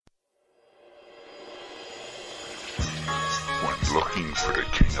Looking for the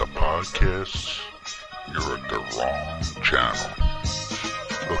king of podcasts? You're at the wrong channel.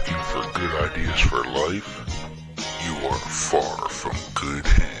 Looking for good ideas for life? You are far from good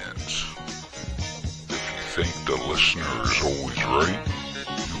hands. If you think the listener is always right,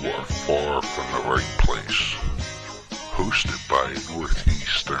 you are far from the right place. Hosted by a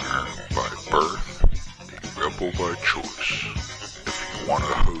Northeasterner by birth, a rebel by choice. If you want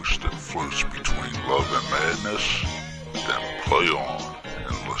a host that floats between love and madness, then play on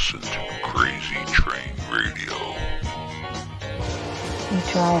and listen to Crazy Train Radio. You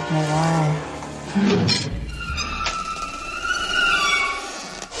drive me wild.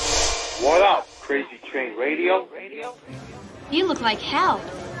 What up, Crazy Train Radio? You look like hell.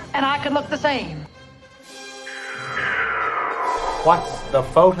 And I could look the same. What's the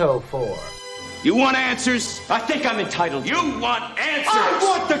photo for? You want answers? I think I'm entitled. You want answers? I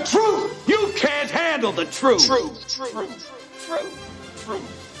want the truth! You can't handle the truth!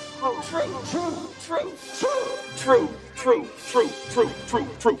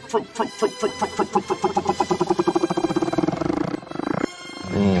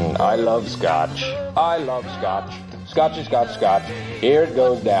 I love scotch. I love scotch. Scotchy, scotch, scotch. Here it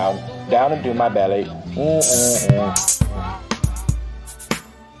goes down into my belly.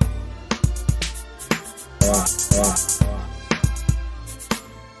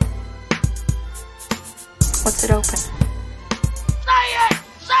 What's it open? Say it!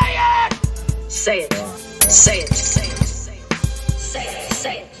 Say it! Say it. Say it. Say it. Say it. Say it.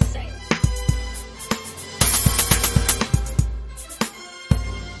 Say it.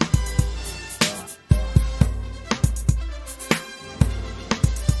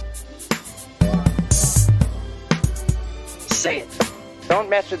 Say it. Don't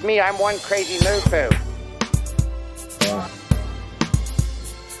mess with me, I'm one crazy moo-foo.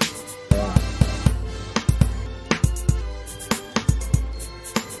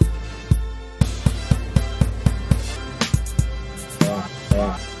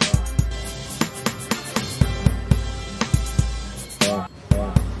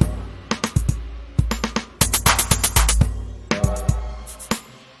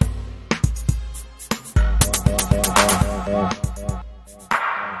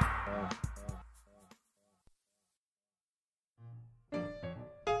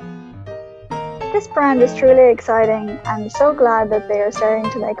 This brand is truly exciting and so glad that they are starting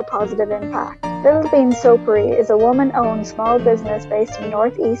to make a positive impact. Little Bean Soapery is a woman-owned small business based in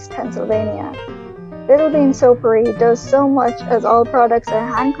Northeast Pennsylvania. Little Bean Soapery does so much as all products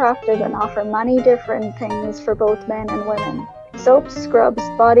are handcrafted and offer many different things for both men and women. Soaps, scrubs,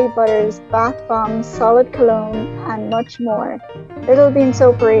 body butters, bath bombs, solid cologne, and much more. Little Bean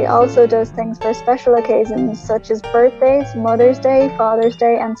Soapery also does things for special occasions such as birthdays, Mother's Day, Father's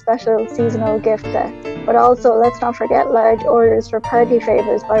Day, and special seasonal gift sets. But also, let's not forget large orders for party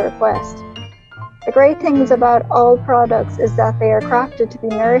favors by request. The great things about all products is that they are crafted to be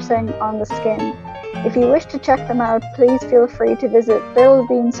nourishing on the skin. If you wish to check them out, please feel free to visit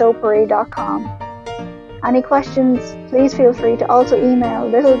littlebeansoapery.com. Any questions, please feel free to also email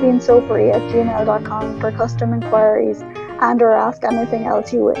littlebeansoapery@gmail.com for custom inquiries and or ask anything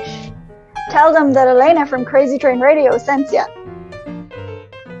else you wish. Tell them that Elena from Crazy Train Radio sent ya.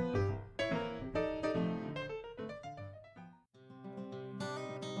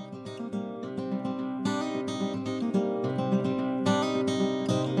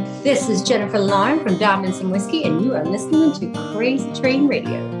 This is Jennifer Larn from Diamonds and Whiskey, and you are listening to Crazy Train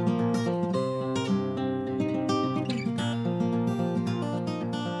Radio.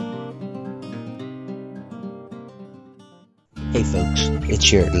 Hey folks,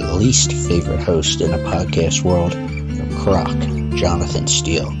 it's your least favorite host in the podcast world, Croc, Jonathan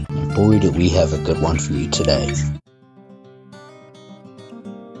Steele. And boy, do we have a good one for you today.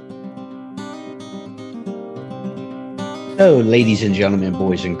 So, ladies and gentlemen,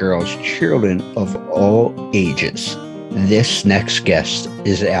 boys and girls, children of all ages, this next guest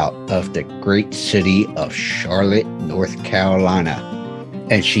is out of the great city of Charlotte, North Carolina,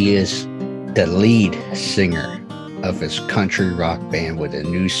 and she is the lead singer of his country rock band with a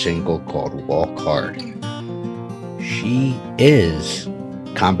new single called Walk Hard. She is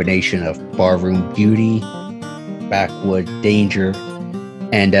a combination of barroom beauty, backwood danger,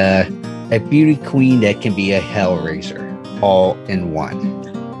 and a beauty queen that can be a hellraiser, all in one.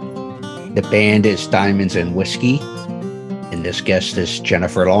 The band is Diamonds and Whiskey, and this guest is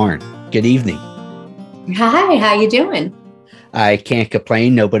Jennifer Larn. Good evening. Hi, how you doing? I can't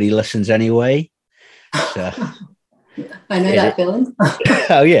complain. Nobody listens anyway. So. I know that feeling.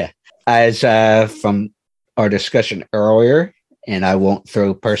 Oh, yeah. As from our discussion earlier, and I won't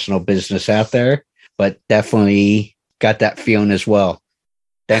throw personal business out there, but definitely got that feeling as well.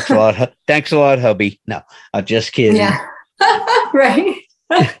 Thanks a lot. Thanks a lot, hubby. No, I'm just kidding. Yeah. Right.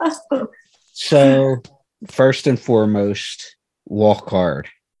 So, first and foremost, Walk Hard.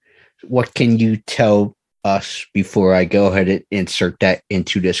 What can you tell us before I go ahead and insert that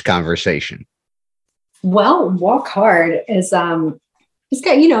into this conversation? Well, Walk Hard is it's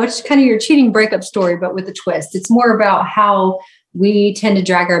got, it's kind of your cheating breakup story, but with a twist. It's more about how we tend to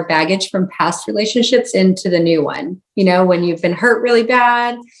drag our baggage from past relationships into the new one. When you've been hurt really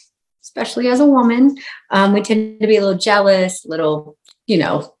bad, especially as a woman, we tend to be a little jealous, a little,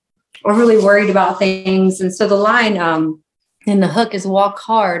 overly worried about things. And so the line in the hook is walk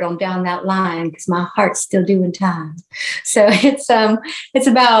hard on down that line because my heart's still doing time. So it's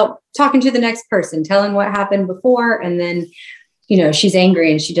about talking to the next person, telling what happened before, and then she's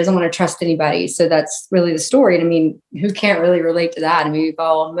angry and she doesn't want to trust anybody. So that's really the story. And I mean, who can't really relate to that? I mean,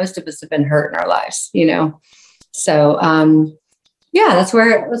 most of us have been hurt in our lives, So, that's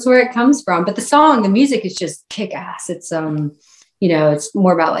where it comes from. But the music is just kick ass. It's, it's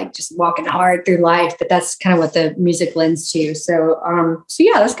more about like just walking hard through life, but that's kind of what the music lends to. So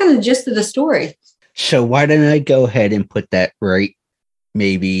that's kind of the gist of the story. So why don't I go ahead and put that right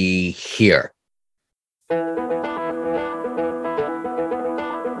maybe here?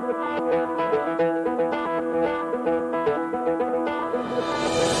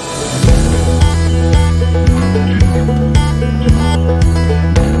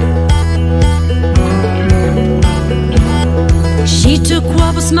 She took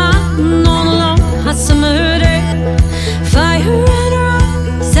what was mine on a long hot summer day. Fire in her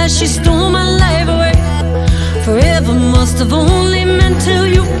eyes as she stole my life away. Forever must have only meant till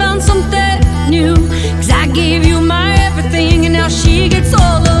you found something new. 'Cause I gave you my everything and now she gets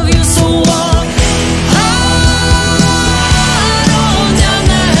all of you. So walk hard on down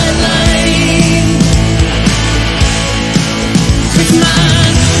that line. 'Cause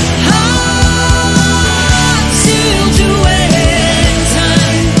mine heart's still doing.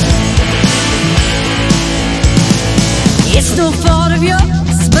 It's no fault of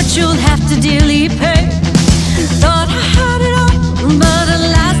yours, but you'll have to dearly pay. Thought I had it all, but the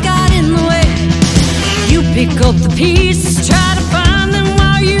lies got in the way. You pick up the pieces, try to find them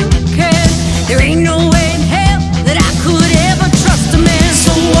while you can. There ain't no way in hell that I could ever trust a man.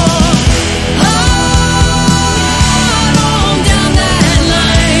 So walk hard on down that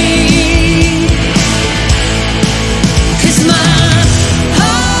line. 'Cause my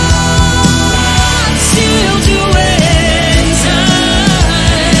heart's still doing.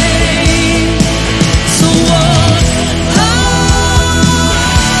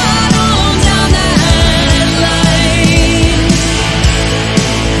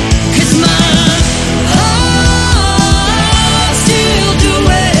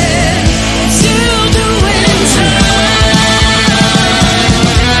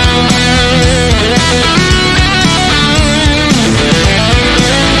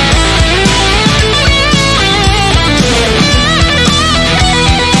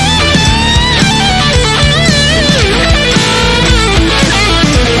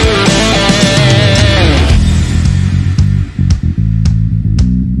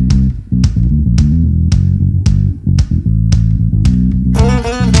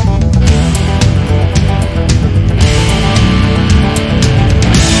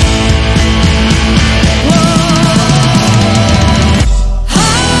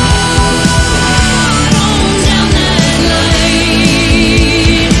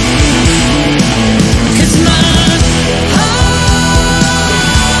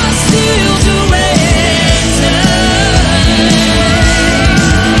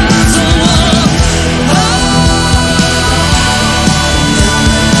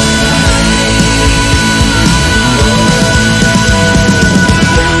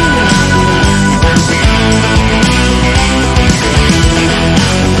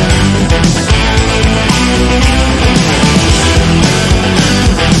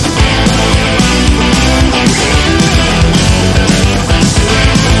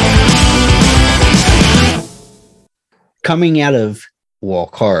 Coming out of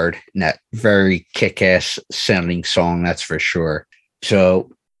Walk Hard, that very kick-ass sounding song, that's for sure.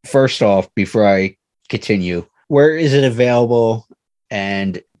 So first off, before I continue, where is it available?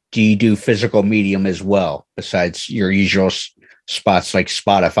 And do you do physical medium as well, besides your usual spots like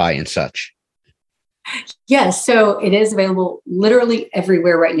Spotify and such? Yes, so it is available literally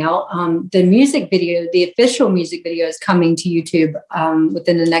everywhere right now. The music video, the official music video is coming to YouTube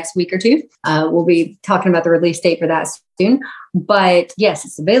within the next week or two. We'll be talking about the release date for that soon. But yes,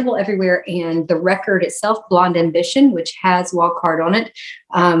 it's available everywhere. And the record itself, Blonde Ambition, which has Walk Hard on it,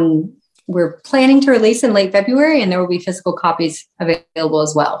 we're planning to release in late February, and there will be physical copies available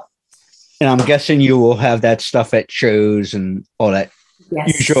as well. And I'm guessing you will have that stuff at shows and all that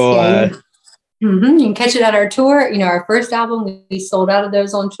usual. You can catch it at our tour. You know, our first album, we sold out of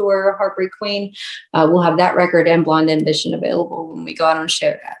those on tour, Heartbreak Queen. We'll have that record and Blonde Ambition available when we go out on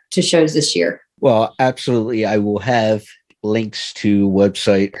shows this year. Well, absolutely. I will have links to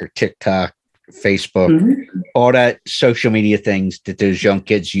website or TikTok, Facebook, all that social media things that those young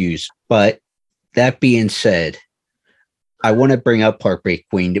kids use. But that being said, I want to bring up Heartbreak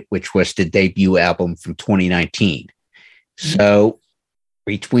Queen, which was the debut album from 2019. So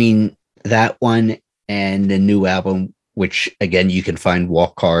between that one and the new album, which again, you can find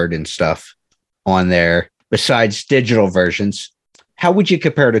Walk Hard and stuff on there, besides digital versions, how would you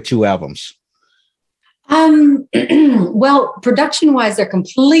compare the two albums? Well, production wise, they're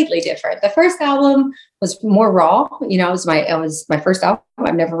completely different. The first album was more raw. You know, it was my first album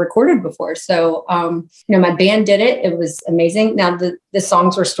I've never recorded before. So, you know, my band did it. It was amazing. Now the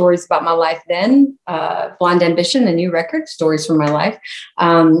songs were stories about my life then. Blonde Ambition, the new record, stories from my life.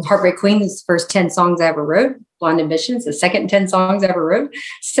 Heartbreak Queen is the first 10 songs I ever wrote. Blonde Ambition is the second 10 songs I ever wrote.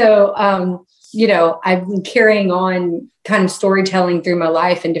 So, you know, I've been carrying on kind of storytelling through my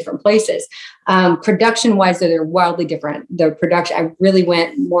life in different places. Production wise, they're wildly different. The production, I really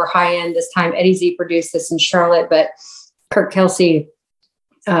went more high end this time. Eddie Z produced this in Charlotte, but Kirk Kelsey,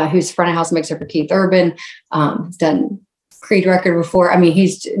 who's front of house mixer for Keith Urban, has done Creed record before. I mean,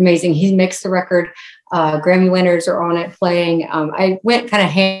 he's amazing. He mixed the record. Grammy winners are on it playing. I went kind of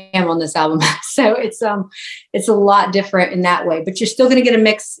ham on this album. So it's a lot different in that way, but you're still going to get a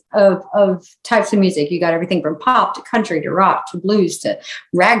mix of types of music. You got everything from pop to country to rock to blues to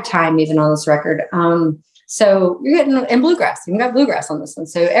ragtime, even on this record. So you're getting, and bluegrass, you got bluegrass on this one.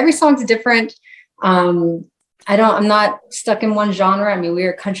 So every song's different. I'm not stuck in one genre. I mean,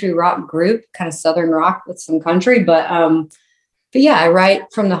 we're a country rock group, kind of Southern rock with some country, but yeah, I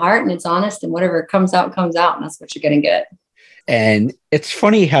write from the heart and it's honest, and whatever comes out, and that's what you're going to get. And it's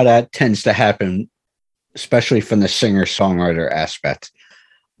funny how that tends to happen, especially from the singer-songwriter aspect.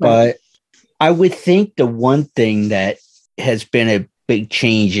 But I would think the one thing that has been a big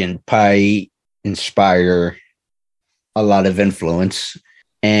change and probably inspire a lot of influence,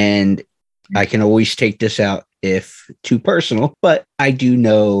 and I can always take this out if too personal, but I do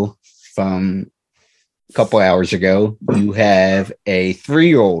know from couple hours ago, you have a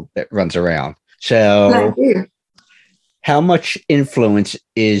 3-year-old that runs around. So how much influence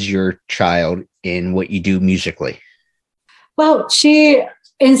is your child in what you do musically? Well, she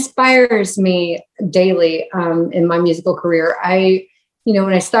inspires me daily in my musical career.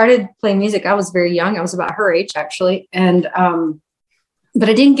 When I started playing music, I was very young. I was about her age, actually. And but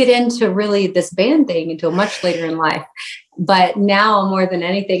I didn't get into really this band thing until much later in life. But now, more than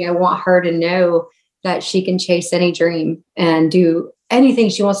anything, I want her to know that she can chase any dream and do anything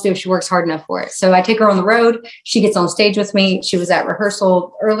she wants to do if she works hard enough for it. So I take her on the road. She gets on stage with me. She was at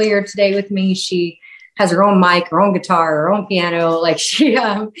rehearsal earlier today with me. She has her own mic, her own guitar, her own piano.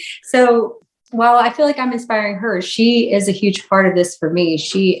 So while I feel like I'm inspiring her, she is a huge part of this for me.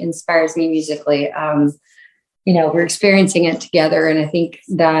 She inspires me musically. We're experiencing it together. And I think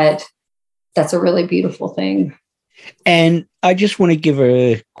that that's a really beautiful thing. And I just want to give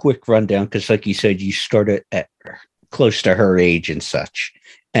a quick rundown because, like you said, you started at close to her age and such.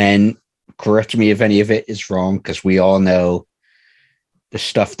 And correct me if any of it is wrong, because we all know the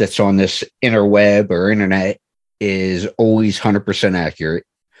stuff that's on this interweb or internet is always 100% accurate.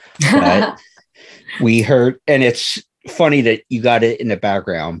 But we heard, and it's funny that you got it in the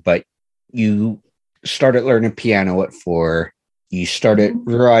background, but you started learning piano at 4. You started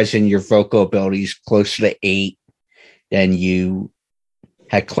realizing your vocal abilities close to 8. Then you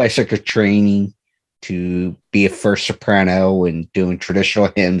had classical training to be a first soprano and doing traditional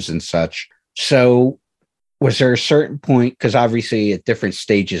hymns and such. So was there a certain point, because obviously at different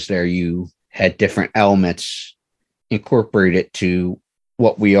stages there, you had different elements incorporated to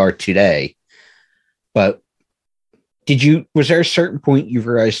what we are today. But was there a certain point you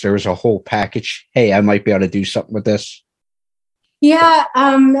realized there was a whole package? Hey, I might be able to do something with this. Yeah,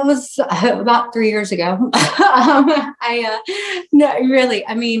 it was about 3 years ago.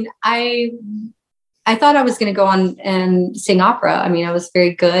 I thought I was going to go on and sing opera. I mean, I was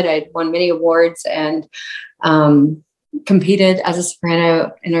very good. I'd won many awards and competed as a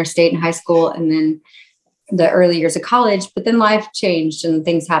soprano in our state in high school and then the early years of college. But then life changed and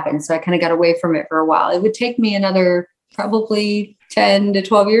things happened. So I kind of got away from it for a while. It would take me another probably 10 to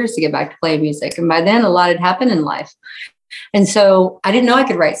 12 years to get back to playing music. And by then, a lot had happened in life. And so I didn't know I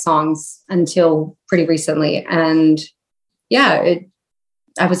could write songs until pretty recently. And yeah,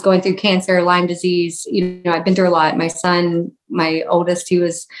 I was going through cancer, Lyme disease. I've been through a lot. My son, my oldest, he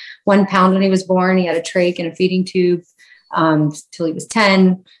was 1 pound when he was born. He had a trach and a feeding tube till he was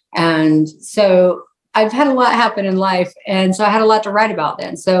 10. And so I've had a lot happen in life. And so I had a lot to write about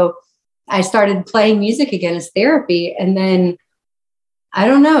then. So I started playing music again as therapy. And then, I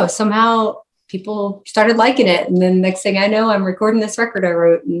don't know, somehow people started liking it. And then next thing I know, I'm recording this record I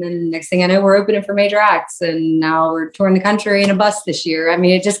wrote. And then next thing I know, we're opening for major acts. And now we're touring the country in a bus this year. I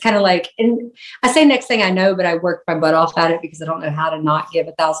mean, it just kind of like, and I say next thing I know, but I worked my butt off at it because I don't know how to not give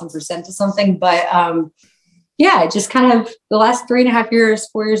 1,000% to something. But yeah, just kind of the last 3.5 years,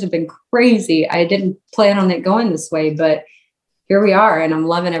 4 years have been crazy. I didn't plan on it going this way, but here we are. And I'm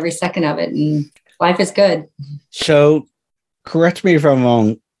loving every second of it. And life is good. So correct me if I'm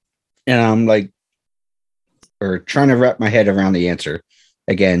wrong. And I'm like, or trying to wrap my head around the answer.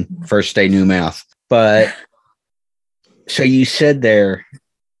 Again, first day, new mouth. But so you said there,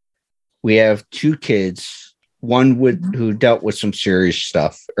 we have 2 kids, one who dealt with some serious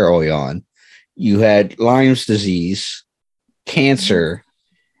stuff early on. You had Lyme's disease, cancer.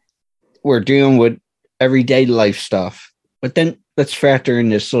 We're dealing with everyday life stuff. But then let's factor in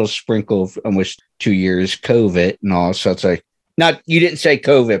this little sprinkle of almost 2 years, COVID and all. So it's like, not, you didn't say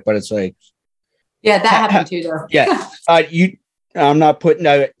COVID, but it's like, yeah, that happened too, though. Yeah, I'm not putting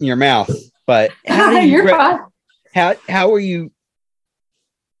that in your mouth, but you're fine. How are you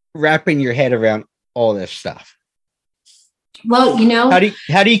wrapping your head around all this stuff? Well, how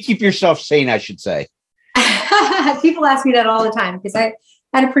do you keep yourself sane? I should say. People ask me that all the time because I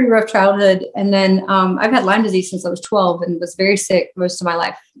had a pretty rough childhood, and then I've had Lyme disease since I was 12 and was very sick most of my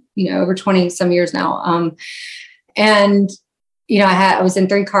life. Over 20 some years now, and. I was in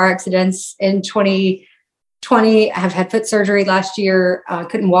 3 car accidents in 2020. I have had foot surgery last year.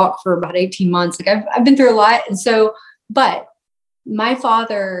 Couldn't walk for about 18 months. Like I've been through a lot. And so, but my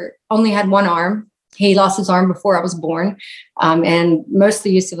father only had 1 arm. He lost his arm before I was born, and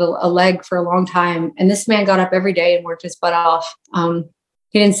mostly used a leg for a long time. And this man got up every day and worked his butt off.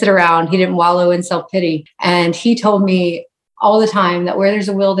 He didn't sit around. He didn't wallow in self-pity. And he told me all the time that where there's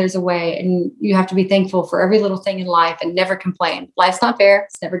a will, there's a way. And you have to be thankful for every little thing in life and never complain. Life's not fair.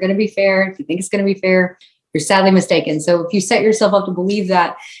 It's never going to be fair. If you think it's going to be fair, you're sadly mistaken. So if you set yourself up to believe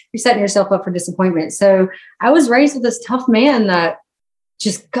that, you're setting yourself up for disappointment. So I was raised with this tough man that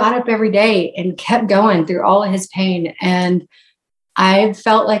just got up every day and kept going through all of his pain. And I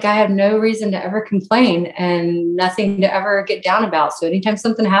felt like I had no reason to ever complain and nothing to ever get down about. So anytime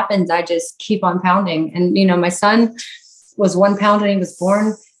something happens, I just keep on pounding. And, my son was 1 pound when he was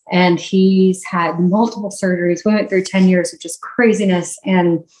born, and he's had multiple surgeries. We went through 10 years of just craziness.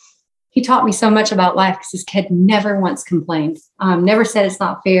 And he taught me so much about life because this kid never once complained, never said it's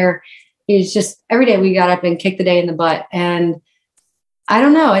not fair. He's just, every day we got up and kicked the day in the butt. And I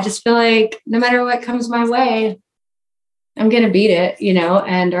don't know. I just feel like no matter what comes my way, I'm going to beat it, or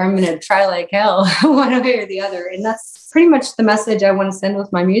I'm going to try like hell one way or the other. And that's pretty much the message I want to send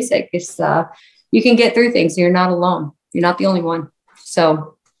with my music is you can get through things. You're not alone. You're not the only one.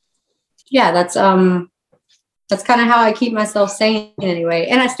 So yeah, that's kind of how I keep myself sane anyway.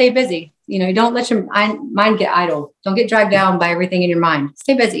 And I stay busy. Don't let your mind get idle. Don't get dragged down by everything in your mind.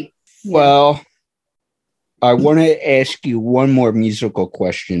 Stay busy. Well, I want to ask you one more musical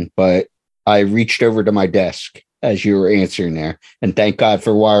question, but I reached over to my desk as you were answering there, and thank God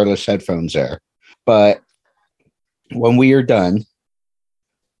for wireless headphones there. But when we are done,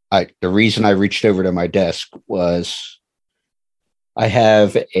 the reason I reached over to my desk was I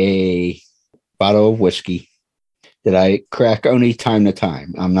have a bottle of whiskey that I crack only time to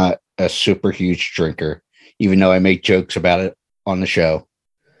time. I'm not a super huge drinker, even though I make jokes about it on the show.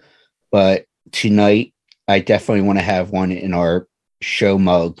 But tonight, I definitely want to have one in our show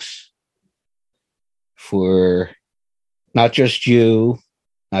mugs for not just you,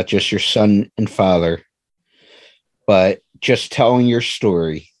 not just your son and father, but just telling your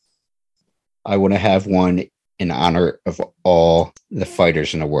story. I want to have one in honor of all the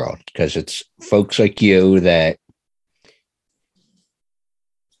fighters in the world, because it's folks like you that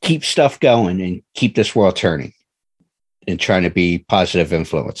keep stuff going and keep this world turning and trying to be positive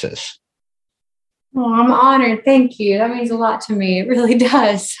influences. Oh, I'm honored. Thank you. That means a lot to me. It really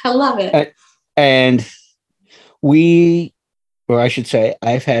does. I love it. And I should say,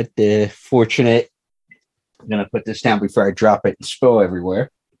 I've had the fortunate, I'm going to put this down before I drop it and spill everywhere.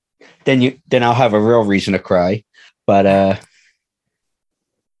 Then I'll have a real reason to cry. But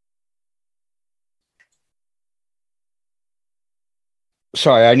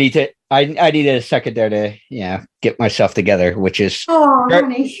sorry, I needed a second there to get myself together, which is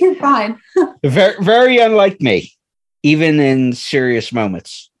honey, you're fine. very, very unlike me. even in serious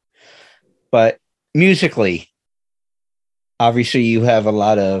moments. But musically, obviously you have a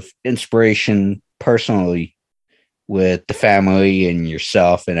lot of inspiration personally with the family and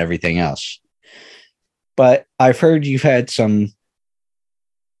yourself and everything else. But I've heard you've had some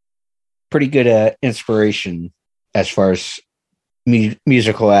pretty good inspiration as far as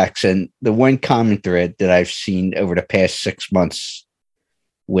musical acts. And the one common thread that I've seen over the past 6 months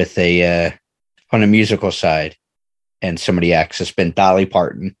with on the musical side and some of the acts has been Dolly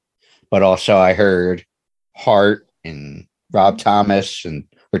Parton. But also I heard Hart and Rob Thomas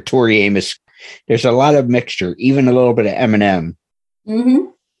or Tori Amos. There's a lot of mixture, even a little bit of Eminem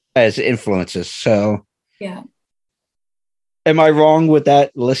as influences. So, yeah. Am I wrong with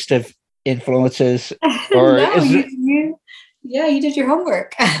that list of influences? Or no, you did your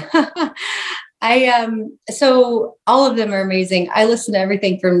homework. So all of them are amazing. I listen to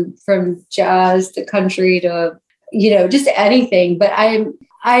everything from jazz to country to, just anything. But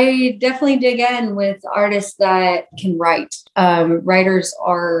I definitely dig in with artists that can write. Writers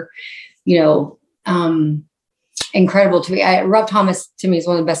are, incredible to me. Rob Thomas to me is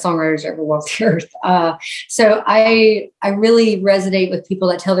one of the best songwriters ever walked the earth. So I really resonate with people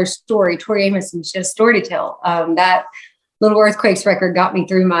that tell their story. Tori Amos, and she has a story to tell. That Little Earthquakes record got me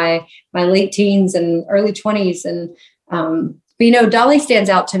through my late teens and early 20s. And but Dolly stands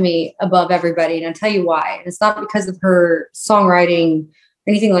out to me above everybody, and I'll tell you why. And it's not because of her songwriting or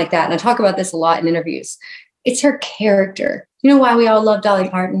anything like that. And I talk about this a lot in interviews. It's her character. You know why we all love Dolly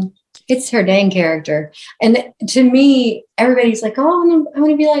Parton? It's her dang character. And to me, everybody's like, oh, I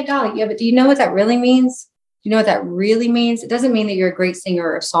want to be like Dolly. Yeah, but do you know what that really means? Do you know what that really means? It doesn't mean that you're a great singer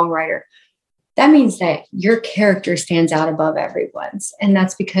or a songwriter. That means that your character stands out above everyone's. And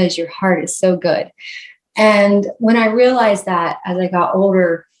that's because your heart is so good. And when I realized that as I got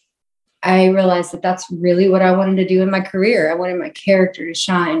older, I realized that that's really what I wanted to do in my career. I wanted my character to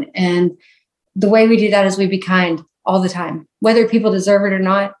shine. And the way we do that is we be kind all the time, whether people deserve it or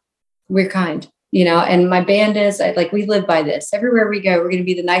not. We're kind, and my band is we live by this. Everywhere we go, we're going to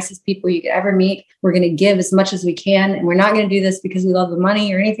be the nicest people you could ever meet. We're going to give as much as we can. And we're not going to do this because we love the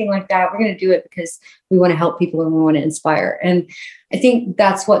money or anything like that. We're going to do it because we want to help people and we want to inspire. And I think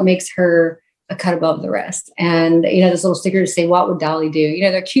that's what makes her a cut above the rest. And, this little sticker to say, what would Dolly do?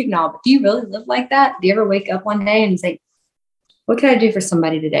 They're cute and all, but do you really live like that? Do you ever wake up one day and say, what can I do for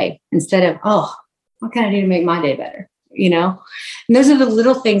somebody today? Instead of, oh, what can I do to make my day better? And those are the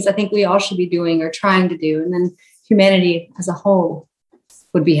little things I think we all should be doing or trying to do. And then humanity as a whole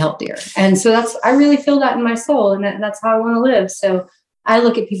would be healthier. And so I really feel that in my soul, and that's how I want to live. So I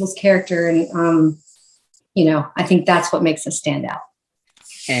look at people's character and, I think that's what makes us stand out.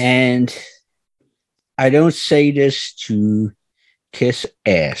 And I don't say this to kiss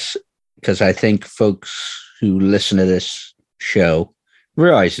ass, because I think folks who listen to this show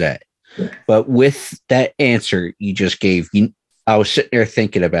realize that. But with that answer you just gave, I was sitting there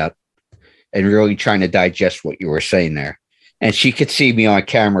thinking about and really trying to digest what you were saying there. And she could see me on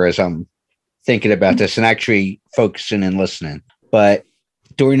camera as I'm thinking about this and actually focusing and listening. But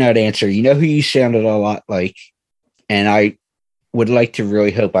during that answer, who you sounded a lot like, and I would like to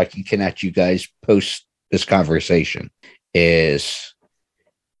really hope I can connect you guys post this conversation, is,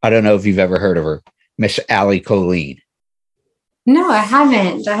 I don't know if you've ever heard of her, Miss Allie Colleen. No, I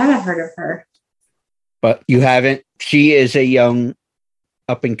haven't. I haven't heard of her. But you haven't? She is a young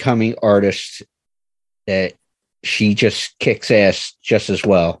up-and-coming artist that she just kicks ass just as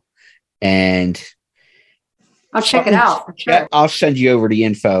well. And I'll check it out for sure. Yeah, I'll send you over the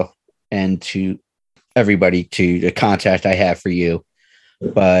info and to everybody to the contact I have for you.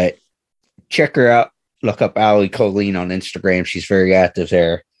 But check her out. Look up Allie Colleen on Instagram. She's very active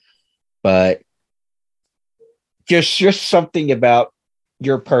there. But just something about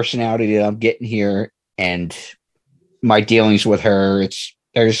your personality that I'm getting here and my dealings with her.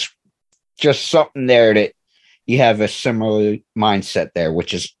 There's just something there that you have a similar mindset there,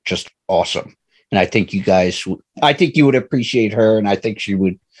 which is just awesome. And I think you would appreciate her, and I think she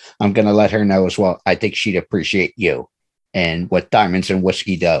would. I'm going to let her know as well. I think she'd appreciate you and what Diamonds and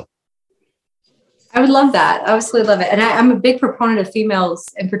Whiskey do. I would love that. I absolutely love it. And I'm a big proponent of females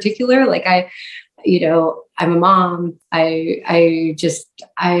in particular. I'm a mom. I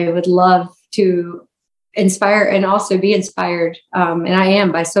would love to inspire and also be inspired. And I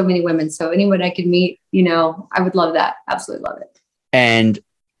am by so many women. So anyone I could meet, I would love that. Absolutely love it. And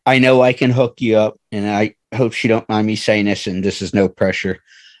I know I can hook you up, and I hope she don't mind me saying this, and this is no pressure.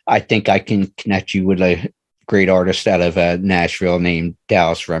 I think I can connect you with a great artist out of Nashville named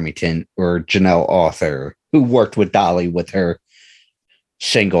Dallas Remington, or Janelle Arthur, who worked with Dolly with her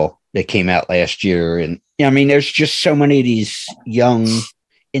single that came out last year. And I mean, there's just so many of these young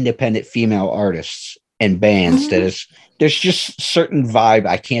independent female artists and bands that there's just certain vibe.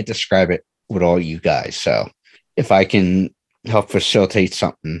 I can't describe it with all you guys. So if I can help facilitate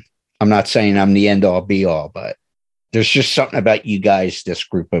something, I'm not saying I'm the end all be all, but there's just something about you guys, this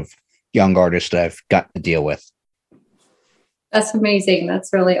group of young artists that I've got to deal with. That's amazing.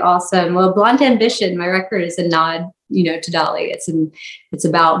 That's really awesome. Well, Blonde Ambition, my record, is a nod, to Dolly. It's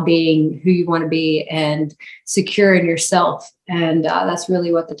about being who you want to be and secure in yourself. And that's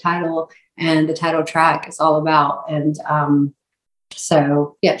really what the title and the title track is all about. And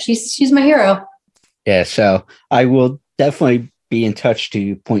so, yeah, she's my hero. Yeah. So I will definitely be in touch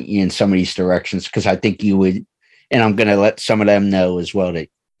to point you in some of these directions, because I think you would, and I'm going to let some of them know as well that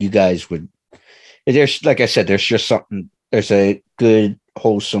you guys would. There's, like I said, there's just something. There's a good,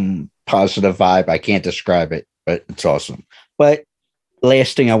 wholesome, positive vibe. I can't describe it, but it's awesome. But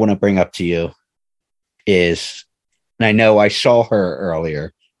last thing I want to bring up to you is, and I know I saw her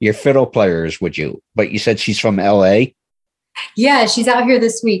earlier, your fiddle player is with you, but you said she's from LA? Yeah, she's out here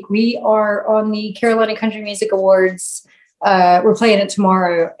this week. We are on the Carolina Country Music Awards. We're playing it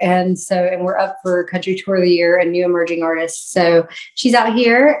tomorrow. And we're up for Country Tour of the Year and New Emerging Artists. So she's out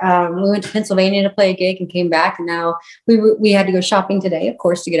here. We went to Pennsylvania to play a gig and came back. And now we had to go shopping today, of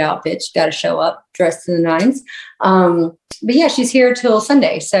course, to get outfits. Got to show up dressed to the nines. But yeah, she's here till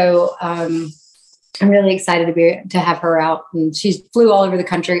Sunday. So I'm really excited to have her out. And she's flew all over the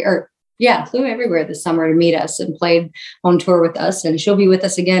country, flew everywhere this summer to meet us and played on tour with us. And she'll be with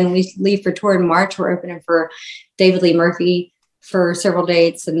us again. We leave for tour in March. We're opening for David Lee Murphy for several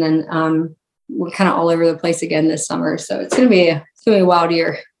dates. And then we're kind of all over the place again this summer. So it's going to be a wild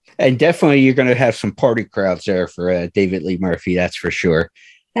year. And definitely you're going to have some party crowds there for David Lee Murphy. That's for sure.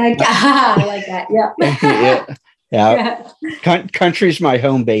 I like that. Yeah. Country's my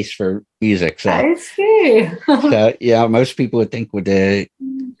home base for music. So I see. So yeah, most people would think with the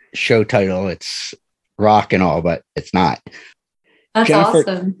show title it's rock and all, but it's not. That's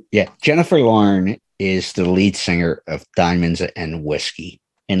awesome. Yeah, Jennifer Lauren is the lead singer of Diamonds and Whiskey.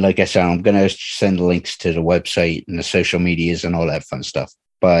 And like I said, I'm going to send links to the website and the social medias and all that fun stuff.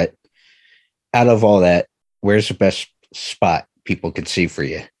 But out of all that, where's the best spot people can see for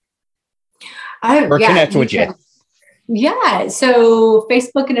you? Or connect with you? Yeah. So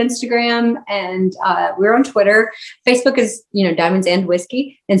Facebook and Instagram, and we're on Twitter. Facebook is, Diamonds and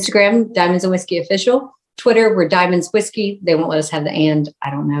Whiskey. Instagram, Diamonds and Whiskey Official. Twitter, we're Diamonds Whiskey. They won't let us have the and.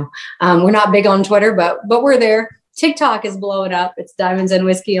 I don't know. We're not big on Twitter, but we're there. TikTok is blowing up. It's Diamonds and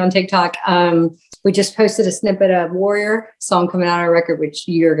Whiskey on TikTok. We just posted a snippet of Warrior song coming out on our record, which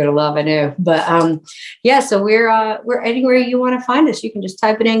you're gonna love, I know. But so we're anywhere you want to find us. You can just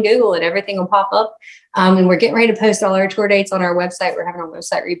type it in Google and everything will pop up. And we're getting ready to post all our tour dates on our website. We're having our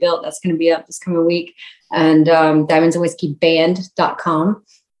website rebuilt. That's going to be up this coming week. And diamondsandwhiskeyband.com.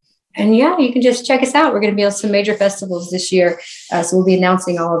 And yeah, you can just check us out. We're going to be on some major festivals this year. So we'll be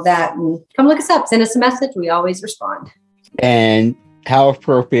announcing all of that. And come look us up. Send us a message. We always respond. And how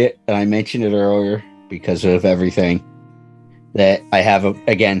appropriate, and I mentioned it earlier because of everything, that I have a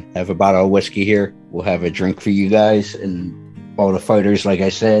bottle of whiskey here. We'll have a drink for you guys and all the fighters, like I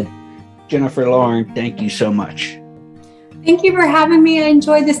said. Jennifer Lauren, thank you so much. Thank you for having me. I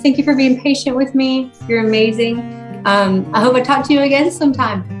enjoyed this. Thank you for being patient with me. You're amazing. I hope I talk to you again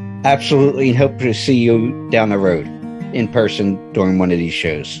sometime. Absolutely, and hope to see you down the road in person during one of these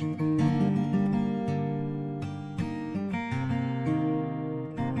shows.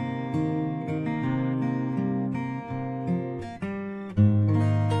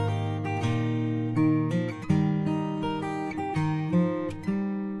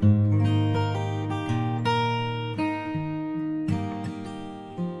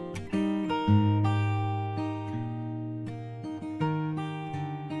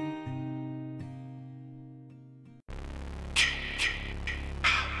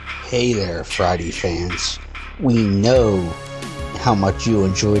 Hey there, Friday fans. We know how much you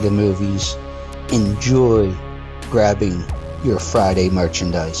enjoy the movies. Enjoy grabbing your Friday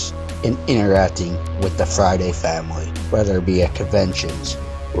merchandise and interacting with the Friday family, whether it be at conventions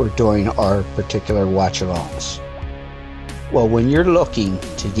or during our particular watch-alongs. Well, when you're looking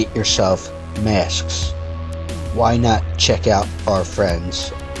to get yourself masks, why not check out our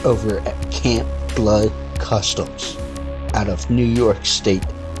friends over at Camp Blood Customs out of New York State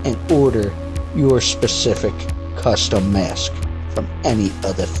and order your specific custom mask from any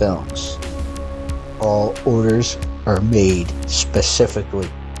of the films. All orders are made specifically.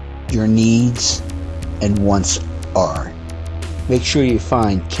 Your needs and wants are. Make sure you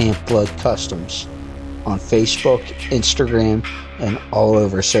find Camp Blood Customs on Facebook, Instagram, and all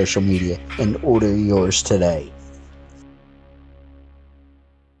over social media, and order yours today.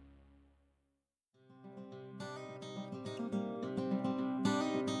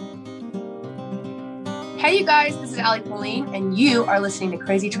 Hey you guys, this is Allie Pauline, and you are listening to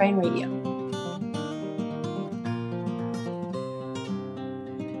Crazy Train Radio.